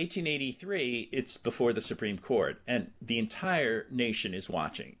 So 1883, it's before the Supreme Court, and the entire nation is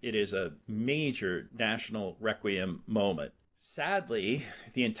watching. It is a major national requiem moment. Sadly,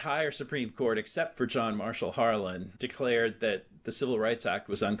 the entire Supreme Court, except for John Marshall Harlan, declared that the Civil Rights Act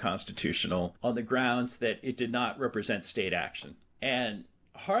was unconstitutional on the grounds that it did not represent state action. And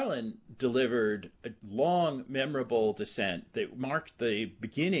Harlan delivered a long, memorable dissent that marked the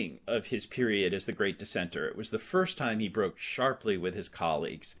beginning of his period as the great dissenter. It was the first time he broke sharply with his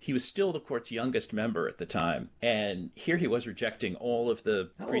colleagues. He was still the court's youngest member at the time, and here he was rejecting all of the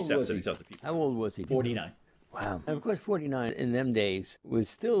precepts of these other people. How old was he? 49. Wow. And of course, 49 in them days was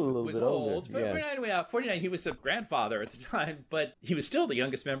still a little bit older. 49, he was a grandfather at the time, but he was still the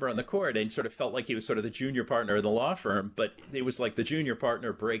youngest member on the court and sort of felt like he was sort of the junior partner of the law firm. But it was like the junior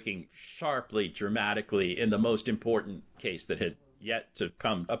partner breaking sharply, dramatically in the most important case that had yet to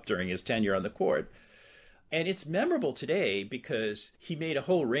come up during his tenure on the court. And it's memorable today because he made a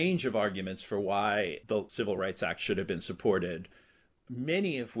whole range of arguments for why the Civil Rights Act should have been supported,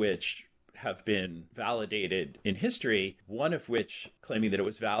 many of which have been validated in history, one of which claiming that it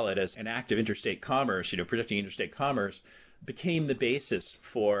was valid as an act of interstate commerce, protecting interstate commerce, became the basis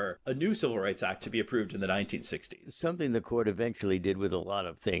for a new Civil Rights Act to be approved in the 1960s. Something the court eventually did with a lot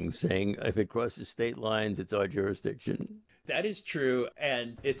of things, saying if it crosses state lines, it's our jurisdiction. That is true,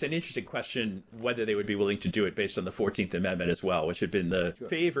 and it's an interesting question whether they would be willing to do it based on the 14th Amendment as well, which had been the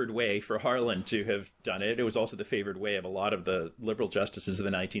favored way for Harlan to have done it. It was also the favored way of a lot of the liberal justices of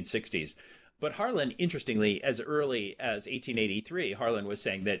the 1960s. But Harlan, interestingly, as early as 1883, Harlan was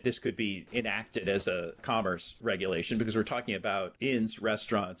saying that this could be enacted as a commerce regulation because we're talking about inns,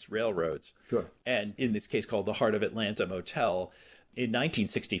 restaurants, railroads, and in this case called the Heart of Atlanta Motel. In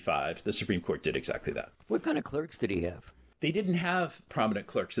 1965, the Supreme Court did exactly that. What kind of clerks did he have? They didn't have prominent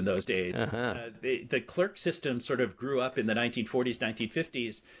clerks in those days. The clerk system sort of grew up in the 1940s,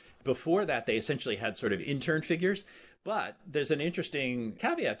 1950s. Before that, they essentially had sort of intern figures. But there's an interesting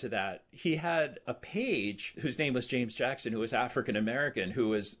caveat to that. He had a page whose name was James Jackson, who was African American, who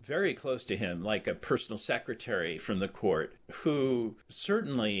was very close to him, like a personal secretary from the court, who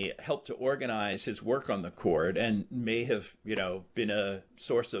certainly helped to organize his work on the court and may have, been a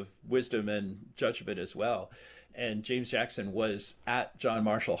source of wisdom and judgment as well. And James Jackson was at John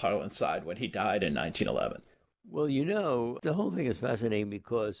Marshall Harlan's side when he died in 1911. Well, the whole thing is fascinating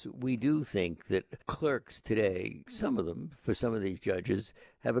because we do think that clerks today, some of them, for some of these judges,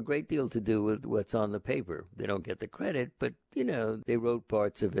 have a great deal to do with what's on the paper. They don't get the credit, but, they wrote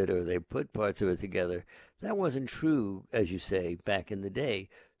parts of it or they put parts of it together. That wasn't true, as you say, back in the day.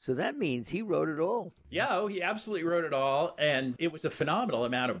 So that means he wrote it all. Yeah, he absolutely wrote it all. And it was a phenomenal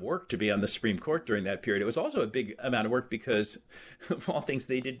amount of work to be on the Supreme Court during that period. It was also a big amount of work because, of all things,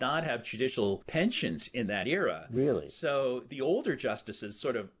 they did not have judicial pensions in that era. Really? So the older justices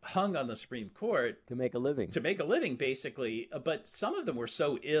sort of hung on the Supreme Court. To make a living. Basically. But some of them were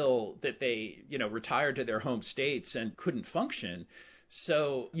so ill that they, retired to their home states and couldn't function.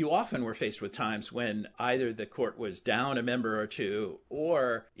 So you often were faced with times when either the court was down a member or two,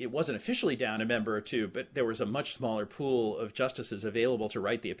 or it wasn't officially down a member or two, but there was a much smaller pool of justices available to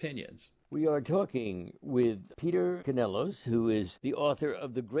write the opinions. We are talking with Peter Canellos, who is the author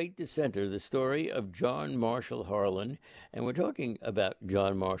of The Great Dissenter, the story of John Marshall Harlan. And we're talking about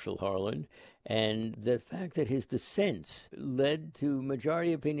John Marshall Harlan and the fact that his dissents led to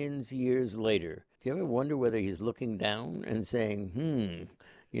majority opinions years later. Do you ever wonder whether he's looking down and saying,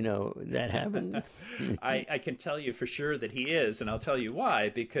 that happened? I can tell you for sure that he is, and I'll tell you why,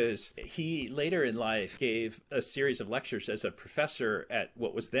 because he later in life gave a series of lectures as a professor at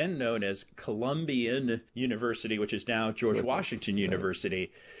what was then known as Columbian University, which is now George Washington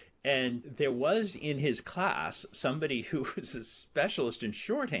University. And there was in his class somebody who was a specialist in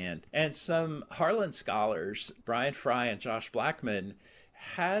shorthand, and some Harlan scholars, Brian Fry and Josh Blackman,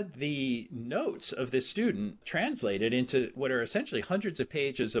 had the notes of this student translated into what are essentially hundreds of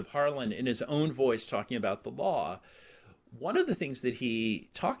pages of Harlan in his own voice talking about the law. One of the things that he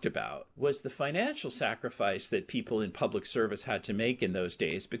talked about was the financial sacrifice that people in public service had to make in those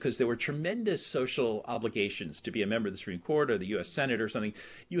days because there were tremendous social obligations to be a member of the Supreme Court or the U.S. Senate or something.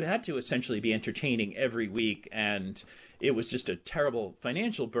 You had to essentially be entertaining every week, and it was just a terrible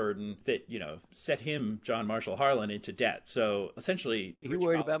financial burden that, set him, John Marshall Harlan, into debt. So essentially, he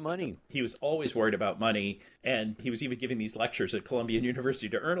worried about money. He was always worried about money, and he was even giving these lectures at Columbia University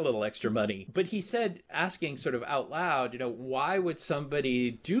to earn a little extra money. But he said, asking sort of out loud, why would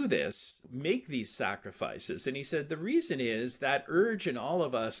somebody do this, make these sacrifices? And he said, the reason is that urge in all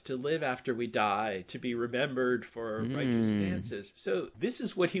of us to live after we die, to be remembered for righteous stances. So this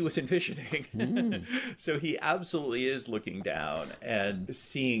is what he was envisioning. So he absolutely is looking down and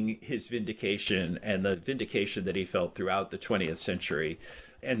seeing his vindication and the vindication that he felt throughout the 20th century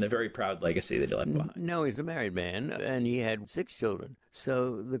and the very proud legacy that he left behind. No, he's a married man, and he had 6 children.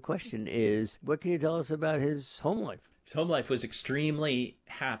 So the question is, what can you tell us about his home life? His home life was extremely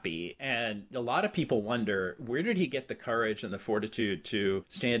happy, and a lot of people wonder, where did he get the courage and the fortitude to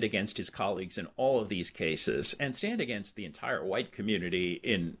stand against his colleagues in all of these cases and stand against the entire white community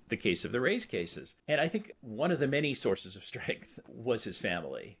in the case of the race cases? And I think one of the many sources of strength was his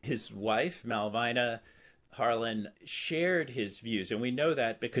family. His wife, Malvina Harlan, shared his views, and we know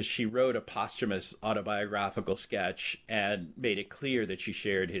that because she wrote a posthumous autobiographical sketch and made it clear that she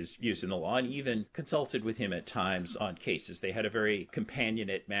shared his views in the law and even consulted with him at times on cases. They had a very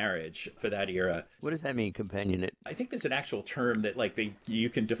companionate marriage for that era. What does that mean, companionate? I think there's an actual term that you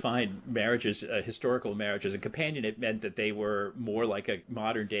can define marriages, historical marriages, and companionate meant that they were more like a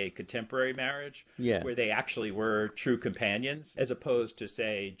modern day contemporary marriage, where they actually were true companions, as opposed to,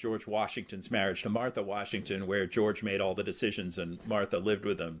 say, George Washington's marriage to Martha Washington, where George made all the decisions and Martha lived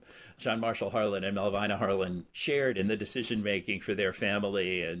with him. John Marshall Harlan and Malvina Harlan shared in the decision-making for their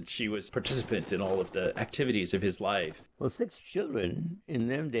family, and she was a participant in all of the activities of his life. Well, 6 children in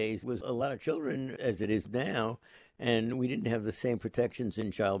them days was a lot of children as it is now, and we didn't have the same protections in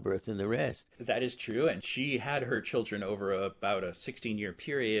childbirth and the rest. That is true, and she had her children over about a 16-year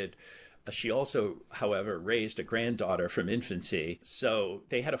period. She also, however, raised a granddaughter from infancy. So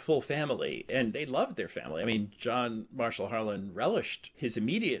they had a full family, and they loved their family. I mean, John Marshall Harlan relished his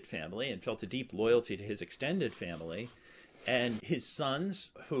immediate family and felt a deep loyalty to his extended family. And his sons,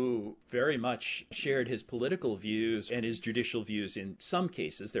 who very much shared his political views and his judicial views in some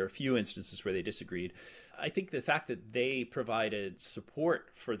cases, there are a few instances where they disagreed. I think the fact that they provided support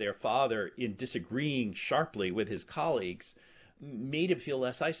for their father in disagreeing sharply with his colleagues made him feel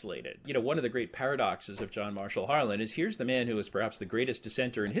less isolated. You know, one of the great paradoxes of John Marshall Harlan is here's the man who was perhaps the greatest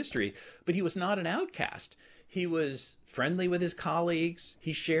dissenter in history, but he was not an outcast. He was friendly with his colleagues.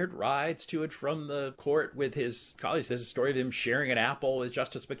 He shared rides to and from the court with his colleagues. There's a story of him sharing an apple with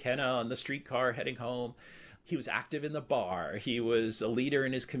Justice McKenna on the streetcar heading home. He was active in the bar. He was a leader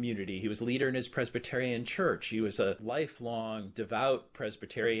in his community. He was a leader in his Presbyterian church. He was a lifelong devout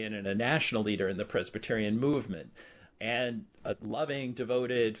Presbyterian and a national leader in the Presbyterian movement. And a loving,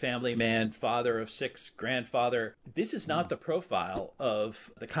 devoted family man, father of 6, grandfather. This is not the profile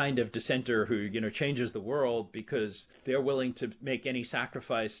of the kind of dissenter who, changes the world because they're willing to make any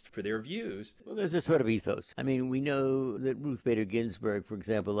sacrifice for their views. Well, there's a sort of ethos. I mean, we know that Ruth Bader Ginsburg, for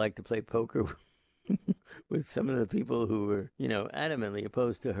example, liked to play poker with some of the people who were, adamantly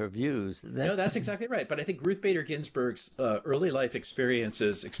opposed to her views. No, that's exactly right. But I think Ruth Bader Ginsburg's early life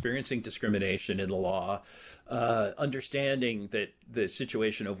experiences, experiencing discrimination in the law, understanding that the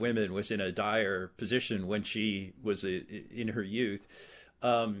situation of women was in a dire position when she was in her youth,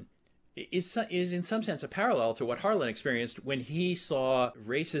 is in some sense a parallel to what Harlan experienced when he saw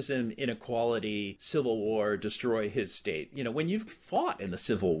racism, inequality, civil war destroy his state. When you've fought in the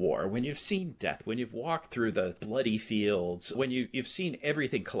Civil War, when you've seen death, when you've walked through the bloody fields, when you've seen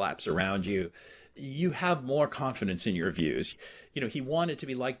everything collapse around you, you have more confidence in your views. He wanted to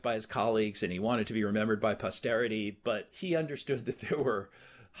be liked by his colleagues and he wanted to be remembered by posterity, but he understood that there were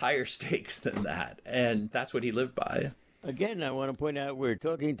higher stakes than that. And that's what he lived by. Again, I want to point out we're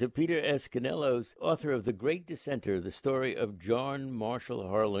talking to Peter S. Canellos, author of The Great Dissenter, the story of John Marshall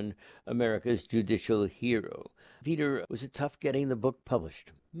Harlan, America's judicial hero. Peter, was it tough getting the book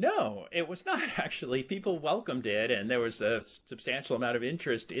published? No, it was not, actually. People welcomed it, and there was a substantial amount of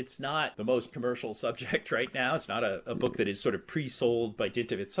interest. It's not the most commercial subject right now. It's not a book that is sort of pre-sold by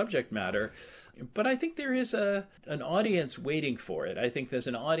dint of its subject matter. But I think there is an audience waiting for it. I think there's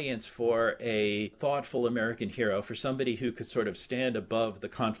an audience for a thoughtful American hero, for somebody who could sort of stand above the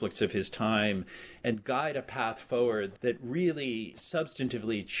conflicts of his time and guide a path forward that really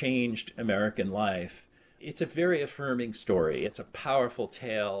substantively changed American life. It's a very affirming story. It's a powerful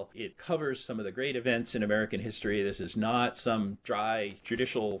tale. It covers some of the great events in American history. This is not some dry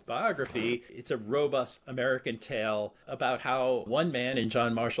judicial biography. It's a robust American tale about how one man in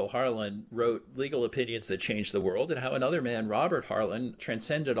John Marshall Harlan wrote legal opinions that changed the world, and how another man, Robert Harlan,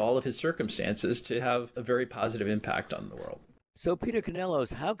 transcended all of his circumstances to have a very positive impact on the world. So, Peter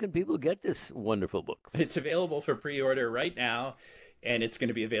Canellos, how can people get this wonderful book? It's available for pre-order right now, and it's going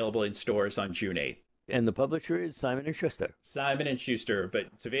to be available in stores on June 8th. And the publisher is Simon & Schuster. Simon & Schuster, but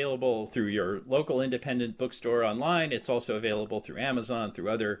it's available through your local independent bookstore online. It's also available through Amazon, through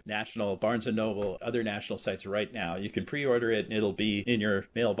other national, Barnes & Noble, other national sites right now. You can pre-order it, and it'll be in your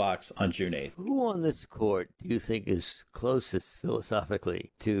mailbox on June 8th. Who on this court do you think is closest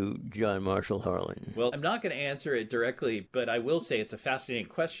philosophically to John Marshall Harlan? Well, I'm not going to answer it directly, but I will say it's a fascinating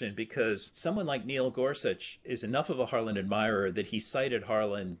question because someone like Neil Gorsuch is enough of a Harlan admirer that he cited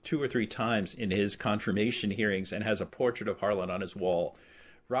Harlan 2 or 3 times in his confirmation hearings and has a portrait of Harlan on his wall.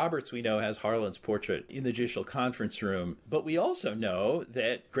 Roberts, we know, has Harlan's portrait in the Judicial Conference Room. But we also know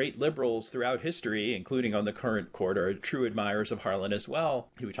that great liberals throughout history, including on the current court, are true admirers of Harlan as well.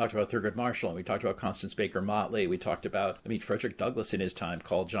 We talked about Thurgood Marshall, and we talked about Constance Baker Motley. We talked about, Frederick Douglass in his time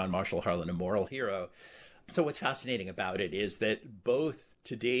called John Marshall Harlan a moral hero. So what's fascinating about it is that both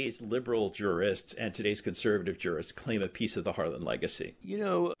today's liberal jurists and today's conservative jurists claim a piece of the Harlan legacy. You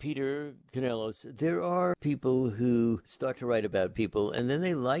know, Peter Canellos, there are people who start to write about people and then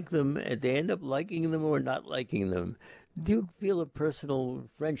they like them and they end up liking them or not liking them. Do you feel a personal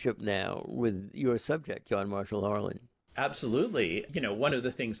friendship now with your subject, John Marshall Harlan? Absolutely. One of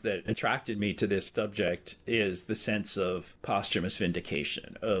the things that attracted me to this subject is the sense of posthumous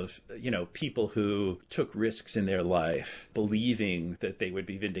vindication of, people who took risks in their life, believing that they would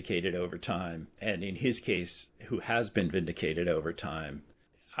be vindicated over time. And in his case, who has been vindicated over time.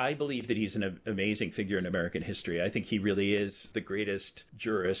 I believe that he's an amazing figure in American history. I think he really is the greatest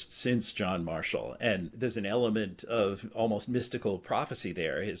jurist since John Marshall. And there's an element of almost mystical prophecy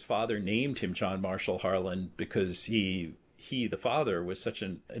there. His father named him John Marshall Harlan because he, the father, was such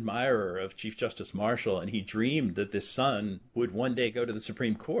an admirer of Chief Justice Marshall, and he dreamed that this son would one day go to the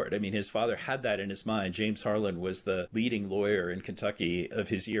Supreme Court. His father had that in his mind. James Harlan was the leading lawyer in Kentucky of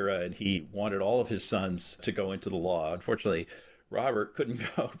his era, and he wanted all of his sons to go into the law. Unfortunately, Robert couldn't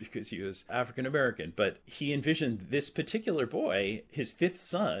go because he was African American, but he envisioned this particular boy, his 5th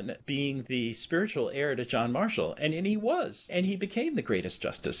son, being the spiritual heir to John Marshall, and he was, and he became the greatest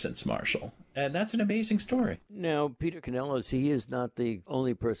justice since Marshall, and that's an amazing story. Now, Peter Canellos, he is not the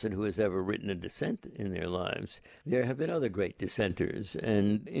only person who has ever written a dissent in their lives. There have been other great dissenters,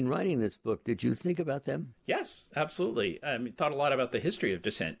 and in writing this book, did you think about them? Yes, absolutely. Thought a lot about the history of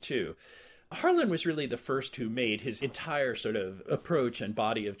dissent, too. Harlan was really the first who made his entire sort of approach and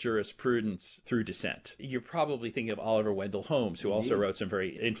body of jurisprudence through dissent. You're probably thinking of Oliver Wendell Holmes, who also wrote some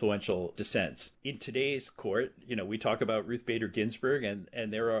very influential dissents. In today's court, we talk about Ruth Bader Ginsburg,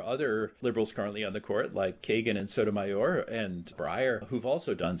 and there are other liberals currently on the court, like Kagan and Sotomayor and Breyer, who've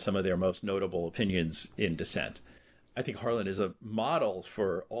also done some of their most notable opinions in dissent. I think Harlan is a model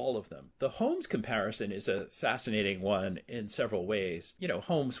for all of them. The Holmes comparison is a fascinating one in several ways.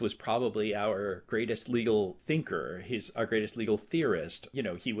 Holmes was probably our greatest legal thinker. He's our greatest legal theorist.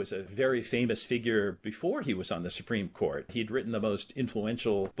 He was a very famous figure before he was on the Supreme Court. He'd written the most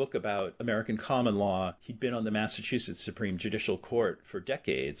influential book about American common law. He'd been on the Massachusetts Supreme Judicial Court for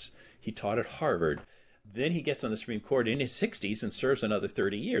decades. He taught at Harvard. Then he gets on the Supreme Court in his 60s and serves another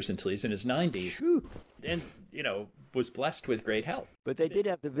 30 years until he's in his 90s. Whew. And, was blessed with great health. But they did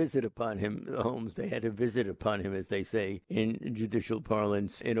have to visit upon him, Holmes. They had to visit upon him, as they say in judicial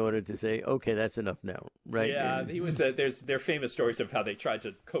parlance, in order to say, okay, that's enough now, right? Yeah, he was. There are famous stories of how they tried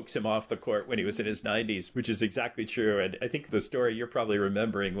to coax him off the court when he was in his 90s, which is exactly true. And I think the story you're probably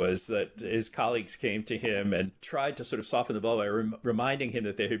remembering was that his colleagues came to him and tried to sort of soften the blow by reminding him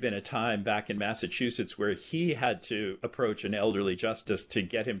that there had been a time back in Massachusetts where he had to approach an elderly justice to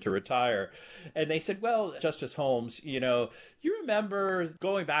get him to retire. And they said, well, Justice Holmes, you remember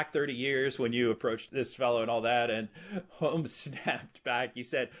going back 30 years when you approached this fellow and all that? And Holmes snapped back. He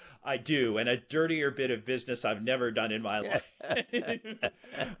said, I do, and a dirtier bit of business I've never done in my life.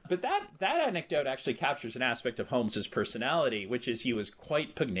 But that anecdote actually captures an aspect of Holmes's personality, which is he was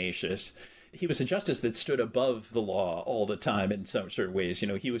quite pugnacious. He was a justice that stood above the law all the time in some sort of ways.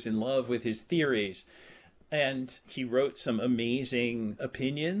 He was in love with his theories. And he wrote some amazing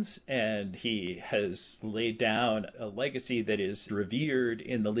opinions, and he has laid down a legacy that is revered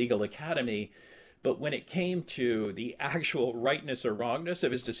in the legal academy. But when it came to the actual rightness or wrongness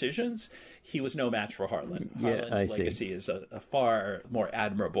of his decisions, he was no match for Harlan. Harlan's legacy is a far more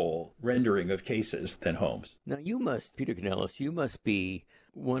admirable rendering of cases than Holmes. Now, Peter Canellos, you must be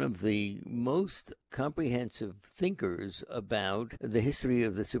one of the most comprehensive thinkers about the history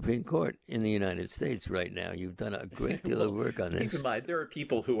of the Supreme Court in the United States right now. You've done a great deal of work on this. Keep in mind, there are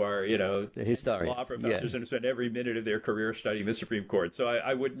people who are, the historians, law professors and spend every minute of their career studying the Supreme Court. So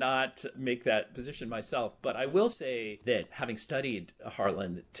I would not make that position myself. But I will say that having studied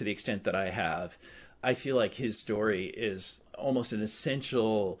Harlan to the extent that I have, I feel like his story is almost an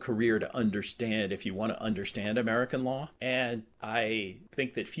essential career to understand if you want to understand American law. And I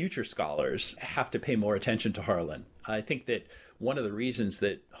think that future scholars have to pay more attention to Harlan. I think that one of the reasons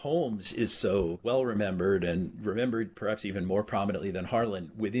that Holmes is so well remembered and remembered perhaps even more prominently than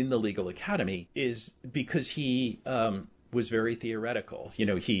Harlan within the legal academy is because he was very theoretical. You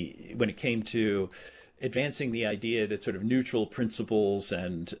know, when it came to advancing the idea that sort of neutral principles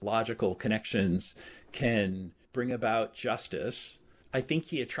and logical connections can bring about justice, I think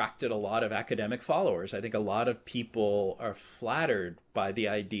he attracted a lot of academic followers. I think a lot of people are flattered by the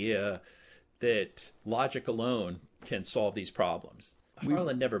idea that logic alone can solve these problems.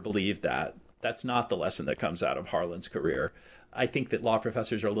 Harlan never believed that. That's not the lesson that comes out of Harlan's career. I think that law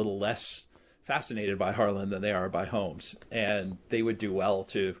professors are a little less fascinated by Harlan than they are by Holmes, and they would do well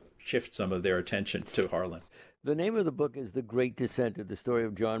to shift some of their attention to Harlan. The name of the book is The Great Dissenter, the story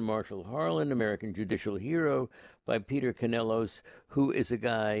of John Marshall Harlan, American judicial hero, by Peter Canellos, who is a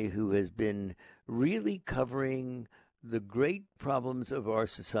guy who has been really covering the great problems of our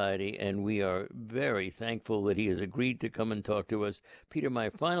society, and we are very thankful that he has agreed to come and talk to us. Peter,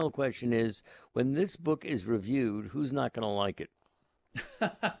 my final question is, when this book is reviewed, who's not going to like it?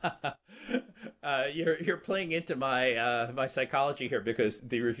 You're playing into my psychology here, because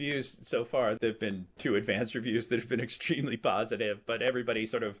the reviews so far, there've been 2 advanced reviews that have been extremely positive, but everybody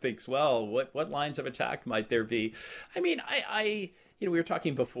sort of thinks, well, what lines of attack might there be? I mean, we were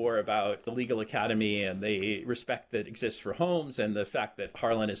talking before about the legal academy and the respect that exists for Holmes and the fact that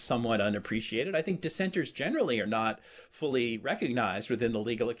Harlan is somewhat unappreciated. I think dissenters generally are not fully recognized within the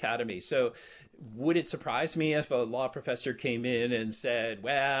legal academy. So would it surprise me if a law professor came in and said,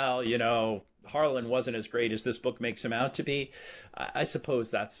 well, Harlan wasn't as great as this book makes him out to be? I suppose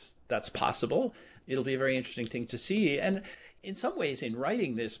that's possible. It'll be a very interesting thing to see. And in some ways, in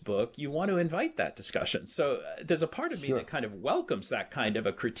writing this book, you want to invite that discussion. So there's a part of me that kind of welcomes that kind of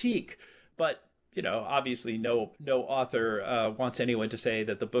a critique. But, obviously no author wants anyone to say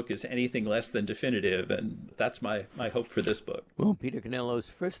that the book is anything less than definitive. And that's my hope for this book. Well, Peter Canellos,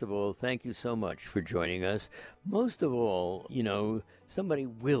 first of all, thank you so much for joining us. Most of all, somebody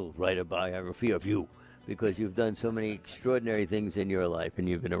will write a biography of you, because you've done so many extraordinary things in your life and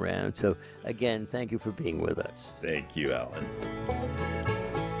you've been around. So, again, thank you for being with us. Thank you, Alan.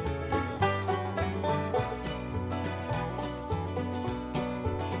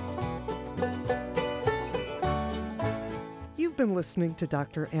 You've been listening to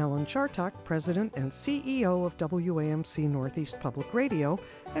Dr. Alan Chartock, President and CEO of WAMC Northeast Public Radio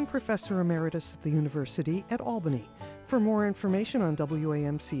and Professor Emeritus at the University at Albany. For more information on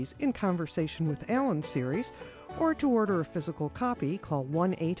WAMC's In Conversation with Alan series, or to order a physical copy, call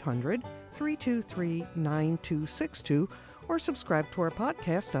 1-800-323-9262, or subscribe to our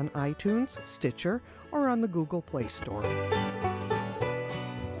podcast on iTunes, Stitcher, or on the Google Play Store.